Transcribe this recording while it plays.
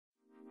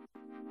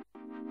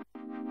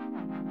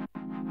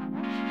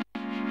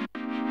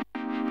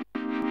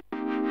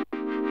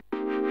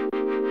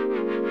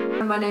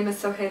My name is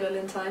Sohaila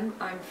Lindheim.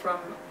 I'm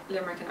from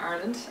Limerick in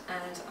Ireland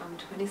and I'm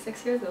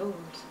 26 years old.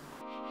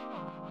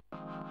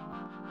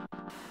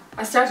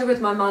 I started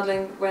with my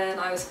modelling when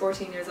I was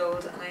 14 years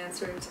old and I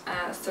answered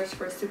a search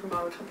for a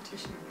supermodel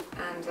competition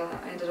and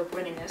I ended up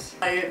winning it.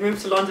 I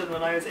moved to London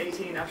when I was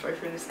 18 after I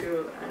finished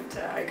school and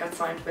I got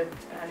signed with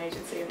an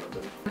agency in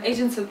London.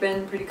 Agents have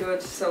been pretty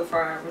good so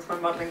far with my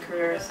modelling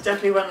career.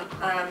 Definitely when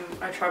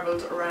I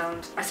travelled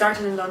around. I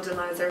started in London,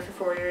 I was there for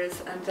 4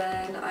 years and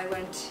then I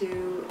went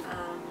to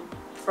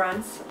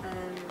France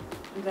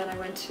and then I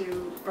went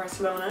to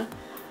Barcelona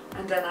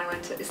and then I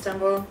went to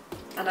Istanbul.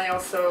 And I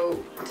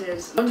also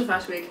did London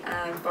Fashion Week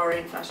and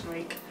Bahrain Fashion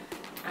Week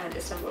and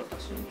Istanbul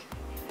Fashion Week.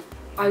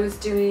 I was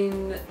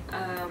doing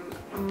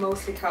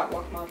mostly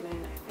catwalk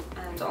modelling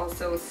and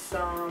also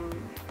some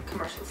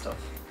commercial stuff.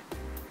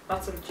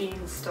 Lots of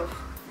jeans stuff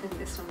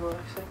in Istanbul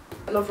actually.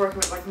 I love working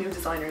with like new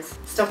designers.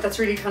 Stuff that's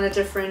really kind of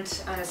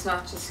different and it's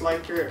not just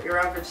like your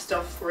average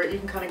stuff where you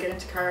can kind of get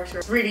into character.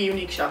 It's really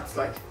unique shots,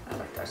 like I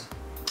like that.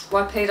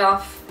 What paid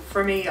off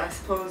for me, I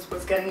suppose,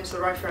 was getting into the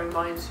right frame of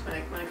mind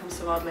when it comes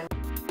to modelling.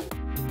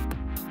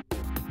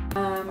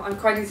 I'm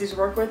quite easy to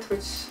work with,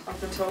 which I've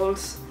been told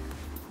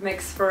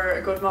makes for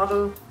a good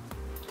model.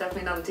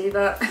 Definitely not a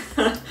diva.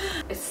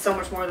 It's so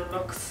much more than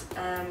looks.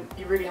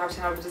 You really have to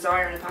have a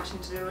desire and a passion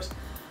to do it,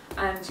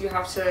 and you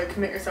have to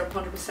commit yourself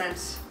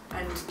 100%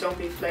 and don't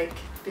be flake,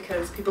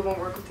 because people won't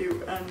work with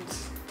you, and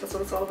that's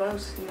what it's all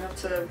about. You have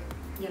to,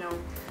 you know,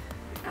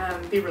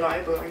 be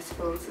reliable, I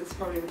suppose, is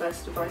probably the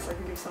best advice I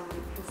can give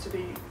someone, is to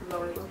be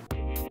reliable.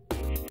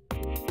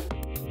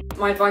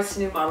 My advice to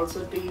new models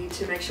would be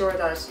to make sure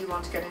that you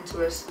want to get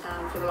into it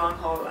for the long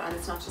haul, and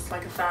it's not just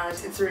like a fad.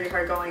 It's really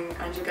hard going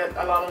and you get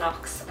a lot of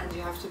knocks and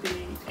you have to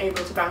be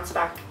able to bounce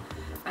back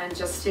and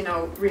just, you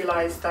know,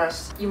 realise that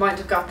you might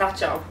have got that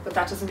job, but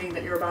that doesn't mean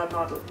that you're a bad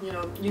model. You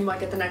know, you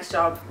might get the next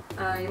job,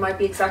 you might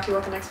be exactly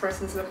what the next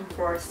person is looking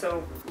for,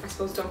 so I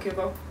suppose don't give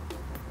up,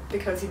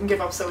 because you can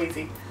give up so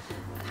easy.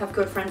 Have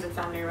good friends and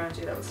family around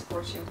you that will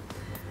support you.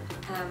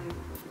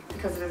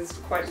 Because it is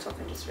quite a tough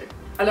industry.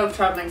 I love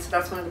travelling, so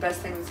that's one of the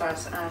best things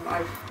that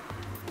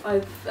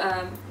I've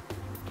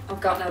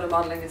gotten out of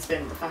modelling, has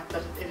been the fact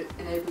that it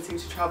enables you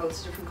to travel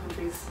to different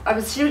countries. I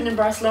was shooting in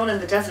Barcelona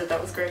in the desert.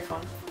 That was great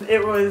fun.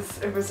 It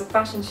was a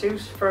fashion shoot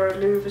for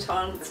Louis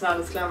Vuitton. It's not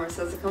as glamorous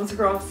as it comes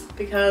across,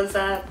 because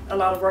a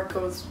lot of work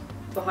goes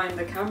behind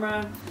the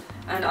camera,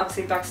 and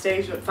obviously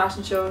backstage with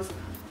fashion shows,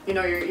 you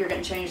know, you're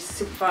getting changed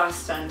super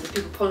fast and there's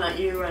people pulling at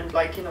you and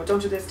like, you know,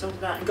 don't do this, don't do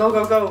that, and go,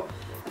 go, go.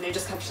 And you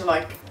just have to,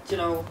 like, you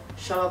know,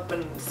 shut up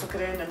and suck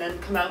it in and then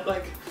come out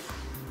like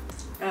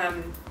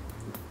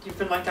you've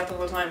been like that the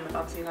whole time, but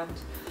obviously you haven't.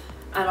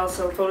 And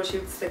also photo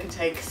shoots, they can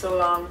take so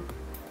long.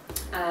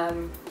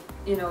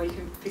 You know, you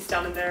can be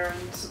standing there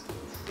and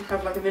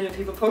have like a million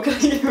people poking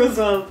at you as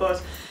well.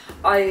 But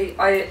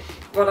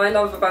what I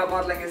love about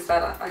modelling is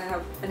that I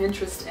have an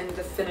interest in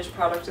the finished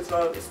product as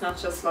well. It's not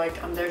just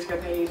like I'm there to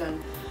get paid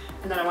and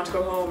then I want to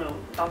go home and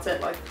that's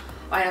it. Like,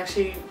 I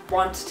actually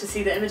want to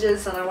see the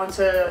images and I want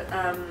to,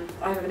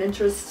 I have an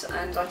interest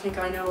and I think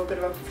I know a bit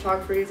about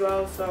photography as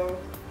well, so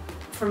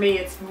for me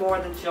it's more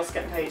than just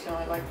getting paid, you know,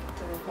 I like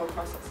the whole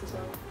process as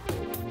well.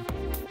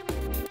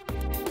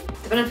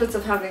 The benefits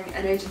of having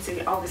an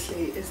agency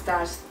obviously is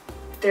that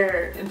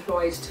they're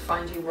employed to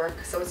find you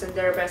work, so it's in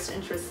their best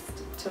interest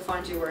to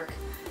find you work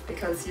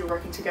because you're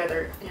working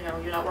together, you know,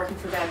 you're not working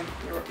for them,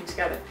 you're working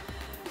together.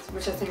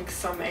 Which I think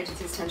some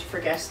agencies tend to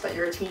forget, that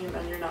you're a team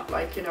and you're not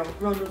like, you know,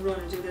 run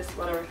and do this,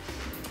 whatever.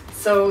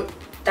 So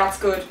that's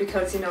good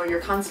because, you know,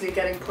 you're constantly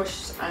getting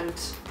pushed and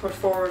put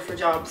forward for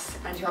jobs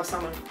and you have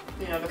someone,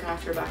 you know, looking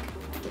after your back.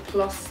 The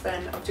plus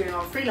then of doing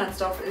all freelance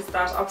stuff is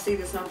that obviously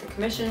there's not the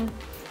commission,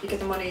 you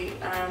get the money,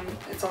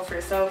 it's all for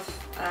yourself,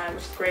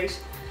 which is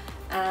great.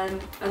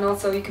 And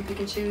also you can pick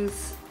and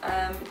choose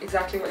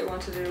exactly what you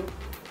want to do,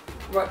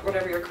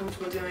 whatever you're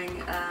comfortable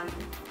doing.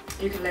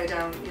 You can lay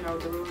down, you know,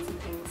 the rules and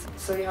things,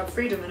 so you have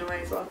freedom in a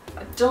way as well.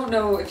 I don't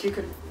know if you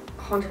could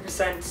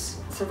 100%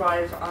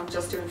 survive on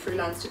just doing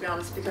freelance, to be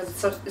honest, because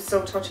it's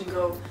so touch and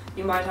go.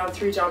 You might have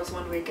 3 jobs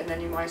one week and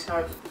then you might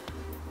have,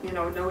 you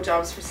know, no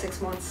jobs for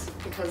 6 months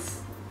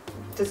because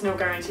there's no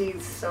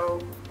guarantees. So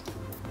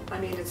I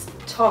mean, it's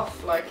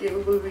tough, like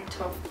it will be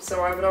tough.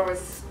 So I would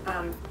always,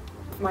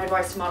 my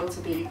advice to models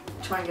would be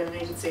try and get an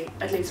agency,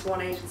 at least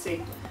one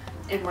agency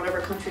in whatever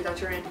country that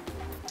you're in,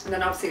 and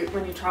then obviously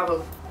when you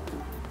travel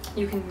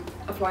you can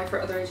apply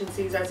for other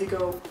agencies as you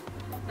go,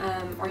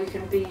 or you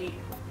can be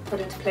put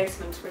into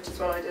placement, which is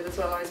what I did as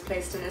well. I was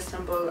placed in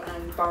Istanbul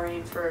and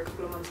Bahrain for a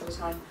couple of months at a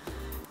time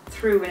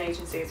through an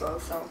agency as well,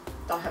 so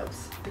that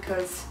helps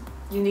because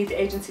you need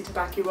the agency to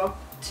back you up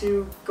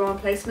to go on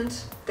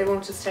placement. They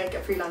won't just take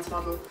a freelance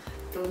model,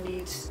 they'll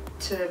need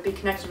to be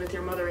connected with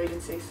your mother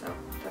agency, so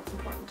that's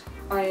important.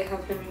 I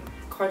have been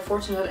quite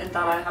fortunate in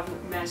that I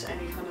haven't met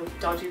any kind of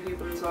dodgy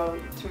people as well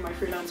through my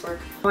freelance work.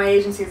 My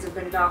agencies have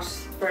been not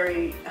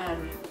very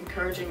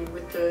encouraging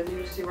with the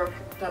nudity work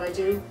that I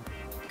do,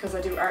 because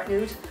I do art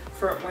nude,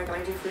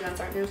 I do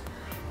freelance art nude.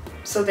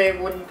 so they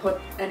wouldn't put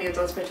any of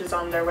those pictures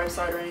on their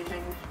website or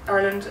anything.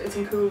 Ireland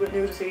isn't cool with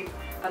nudity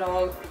at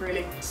all,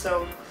 really,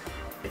 so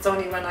it's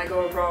only when I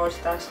go abroad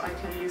that I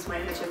can use my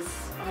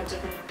images. I have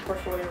different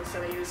portfolios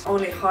that I use.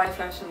 Only high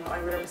fashion I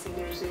would ever see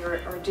nudity or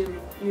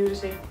do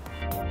nudity.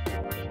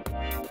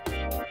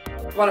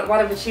 What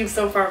I've achieved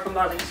so far from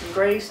modelling has been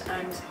great,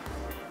 and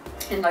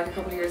in like a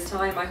couple of years'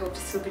 time I hope to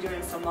still be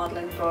doing some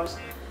modelling, but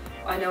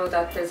I know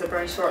that there's a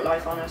very short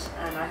life on it,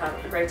 and I had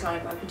a great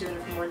time. I've been doing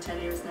it for more than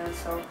 10 years now,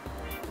 so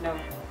you know,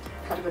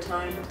 had a good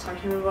time, time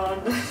to move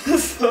on.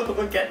 So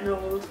we're getting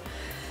old.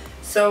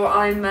 So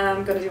I'm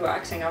going to do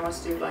acting. I want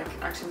to do like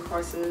acting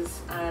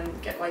courses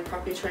and get like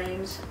properly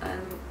trained,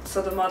 and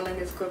so the modelling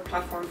is a good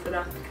platform for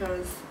that,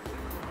 because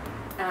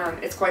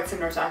it's quite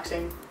similar to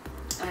acting,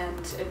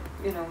 and it,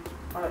 you know,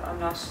 I'm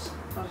not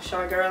a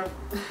shy girl,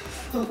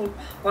 so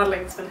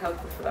modeling's been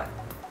helpful for that.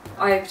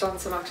 I've done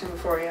some acting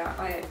before, yeah.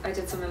 I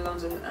did some in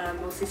London,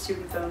 mostly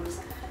student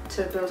films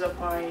to build up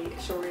my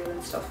show reel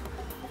and stuff.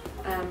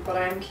 But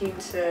I am keen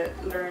to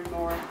learn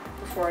more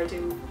before I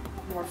do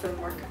more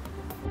film work.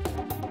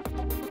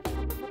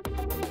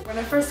 When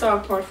I first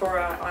saw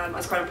Portfora, I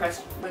was quite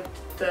impressed with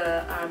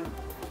the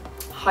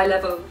high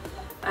level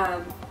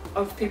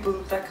of people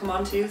that come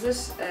on to use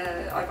it.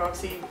 I've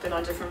obviously been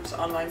on different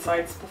online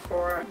sites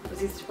before. It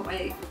was easy to put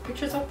my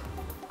pictures up.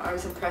 I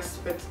was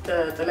impressed with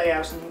the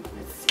layout, and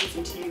it's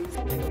easy to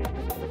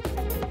use.